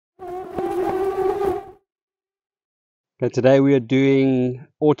Okay, today we are doing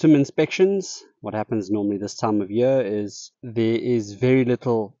autumn inspections. What happens normally this time of year is there is very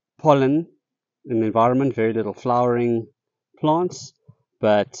little pollen in the environment, very little flowering plants,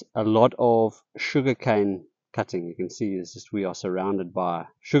 but a lot of sugarcane cutting. You can see it's just we are surrounded by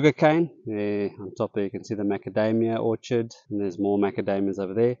sugarcane. There on top there you can see the macadamia orchard, and there's more macadamias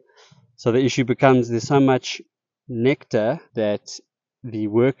over there. So the issue becomes there's so much nectar that the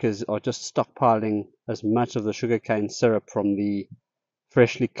workers are just stockpiling as much of the sugarcane syrup from the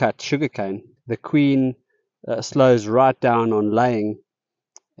freshly cut sugarcane. The queen slows right down on laying,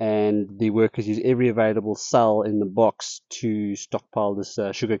 and the workers use every available cell in the box to stockpile this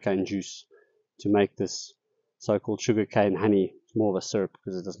sugarcane juice to make this so-called sugarcane honey. It's more of a syrup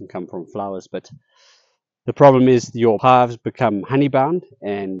because it doesn't come from flowers, but the problem is your hives become honey-bound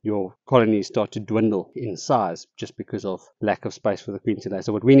and your colonies start to dwindle in size just because of lack of space for the queen to lay.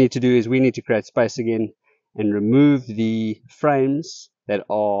 So what we need to do is we need to create space again and remove the frames that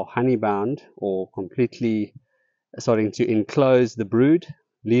are honey-bound or completely starting to enclose the brood.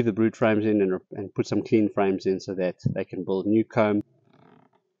 Leave the brood frames in and put some clean frames in so that they can build new comb.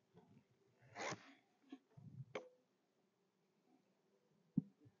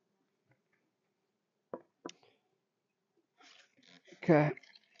 Okay.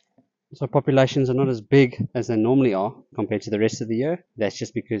 So populations are not as big as they normally are compared to the rest of the year. That's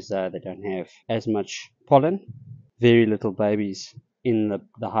just because they don't have as much pollen. Very little babies in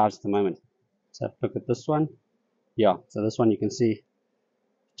the hives at the moment. So look at this one. Yeah, so this one you can see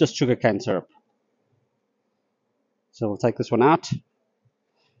just sugarcane syrup. So we'll take this one out.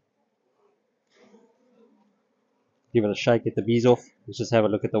 Give it a shake, get the bees off. Let's just have a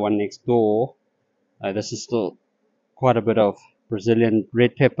look at the one next door. This is still quite a bit of Brazilian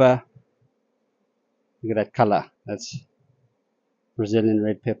red pepper. Look at that color. That's Brazilian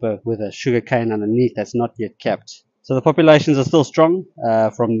red pepper with a sugar cane underneath that's not yet capped. So the populations are still strong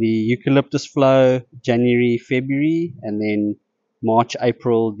from the eucalyptus flow, January, February, and then March,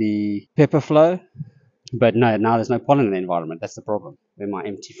 April, the pepper flow. But no, now there's no pollen in the environment. That's the problem. They're my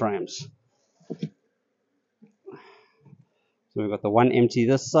empty frames. So we've got the one empty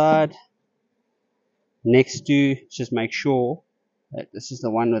this side. Next to, just make sure that this is the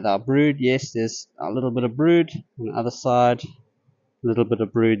one with our brood. Yes, there's a little bit of brood. On the other side, a little bit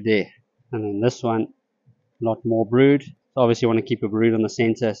of brood there. And then this one, a lot more brood. So obviously you want to keep a brood on the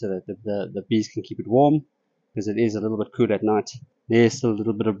center so that the bees can keep it warm because it is a little bit cool at night. There's still a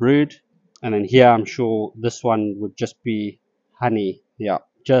little bit of brood. And then here I'm sure this one would just be honey. Yeah,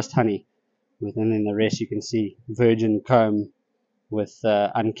 just honey. And then the rest you can see virgin comb with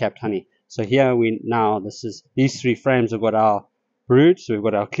uncapped honey. So here these three frames have got our brood. So we've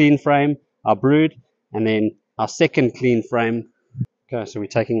got our clean frame, our brood, and then our second clean frame. Okay, so we're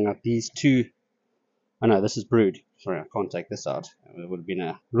taking out these two. Oh no, this is brood. Sorry, I can't take this out. It would have been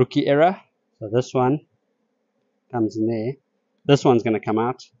a rookie error. So this one comes in there. This one's going to come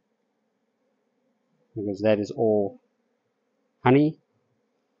out because that is all honey.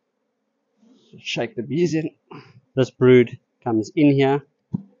 So shake the bees in. This brood comes in here.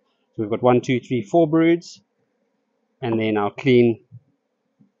 So we've got 1, 2, 3, 4 broods, and then our clean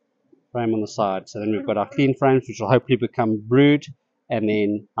frame on the side. So then we've got our clean frames, which will hopefully become brood, and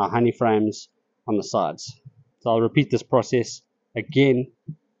then our honey frames on the sides. So I'll repeat this process again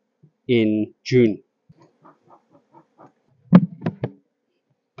in June.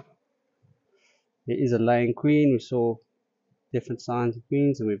 There is a laying queen. We saw different signs of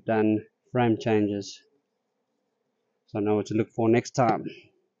queens, and we've done frame changes. So I know what to look for next time.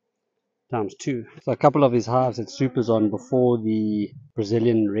 Times 2. So a couple of these hives had supers on before the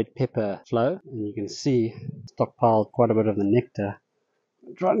Brazilian red pepper flow, and you can see stockpiled quite a bit of the nectar.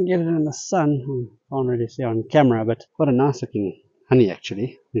 Try and get it in the sun. Can't really see on camera, but quite a nice looking honey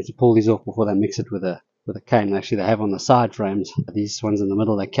actually. Need to pull these off before they mix it with a cane. Actually, they have on the side frames. These ones in the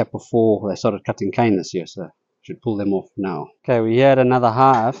middle they kept before they started cutting cane this year, so should pull them off now. Okay, we had another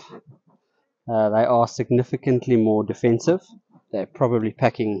hive. They are significantly more defensive. They're probably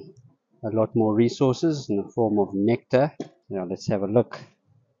packing a lot more resources in the form of nectar. Now let's have a look.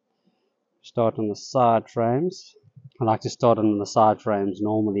 Start on the side frames. I like to start on the side frames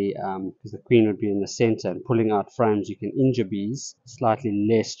normally because the queen would be in the center, and pulling out frames you can injure bees. Slightly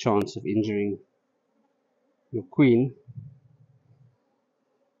less chance of injuring your queen.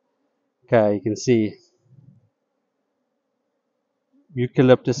 Okay, you can see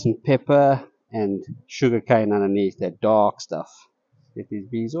eucalyptus and pepper and sugarcane underneath, that dark stuff. Get these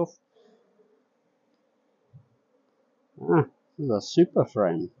bees off. This is a super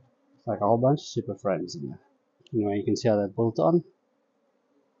frame. It's like a whole bunch of super frames in there. Anyway, you can see how they're built on.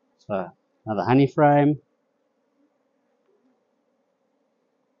 So another honey frame.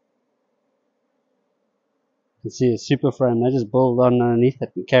 You can see a super frame, they just build on underneath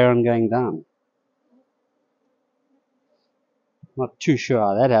it and carry on going down. Not too sure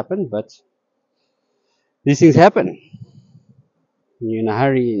how that happened, but these things happen. When you're in a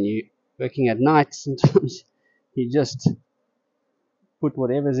hurry and you're working at night, sometimes you just put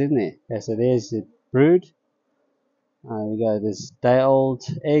whatever's in there. Okay, so there's the brood. There we go, there's day-old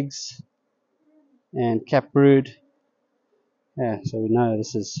eggs and cap brood. Yeah, so we know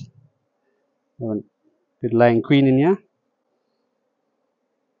this is a good laying queen in here.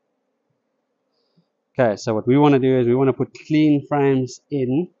 Okay, so what we want to do is we want to put clean frames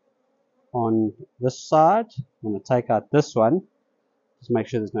in on this side. I'm going to take out this one. Just make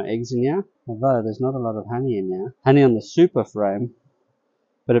sure there's no eggs in here. Although there's not a lot of honey in here. Honey on the super frame.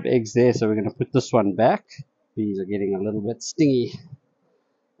 Bit of eggs there, so we're going to put this one back. Bees are getting a little bit stingy.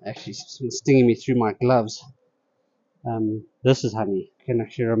 Actually, it's been stinging me through my gloves. This is honey. I can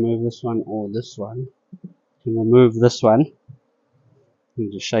actually remove this one or this one. I can remove this one.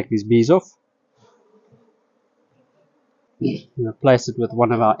 And just shake these bees off. And replace it with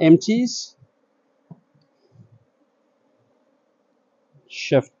one of our empties.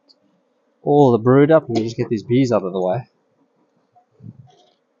 Shift all the brood up and just get these bees out of the way.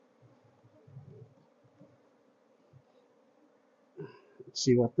 Let's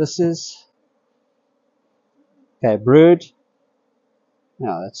see what this is. Okay, brood.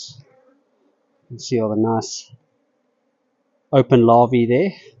 Now that's, you can see all the nice open larvae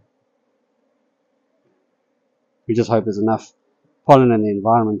there. We just hope there's enough pollen in the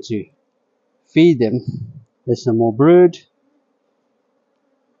environment to feed them. There's some more brood.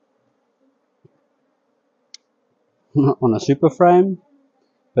 Not on a super frame,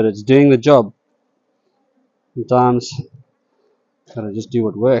 but it's doing the job. Sometimes gotta just do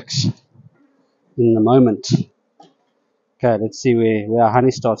what works in the moment. Okay, let's see where our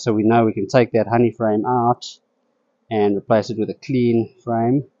honey starts, so we know we can take that honey frame out and replace it with a clean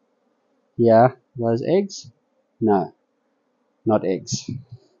frame. Yeah, those eggs? No, not eggs.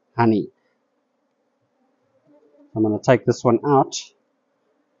 Honey. I'm going to take this one out.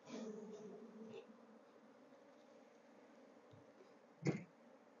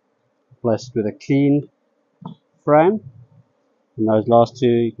 Replace it with a clean frame. And those last two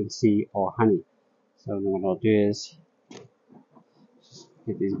you can see are honey. So then what I'll do is just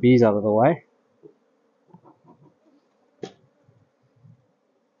get these bees out of the way.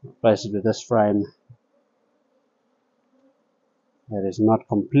 Replace it with this frame that is not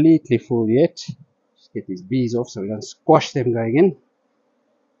completely full yet. Just get these bees off so we don't squash them going in.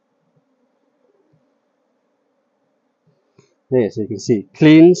 There, so you can see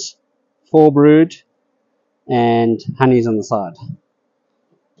cleans, 4 brood, and honey's on the side.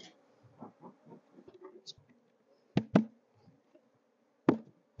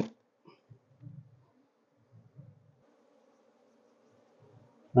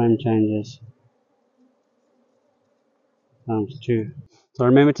 Frame changes ×2. So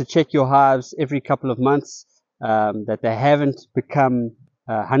remember to check your hives every couple of months that they haven't become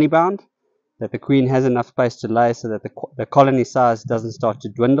honeybound, that the queen has enough space to lay so that the colony size doesn't start to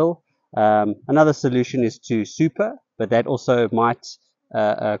dwindle. Another solution is to super, but that also might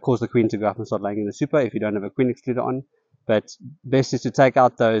cause the queen to go up and start laying in the super if you don't have a queen excluder on. But best is to take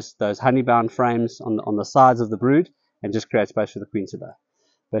out those honeybound frames on the sides of the brood and just create space for the queen to lay.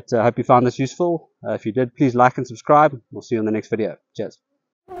 But I hope you found this useful. If you did, please like and subscribe. We'll see you in the next video. Cheers.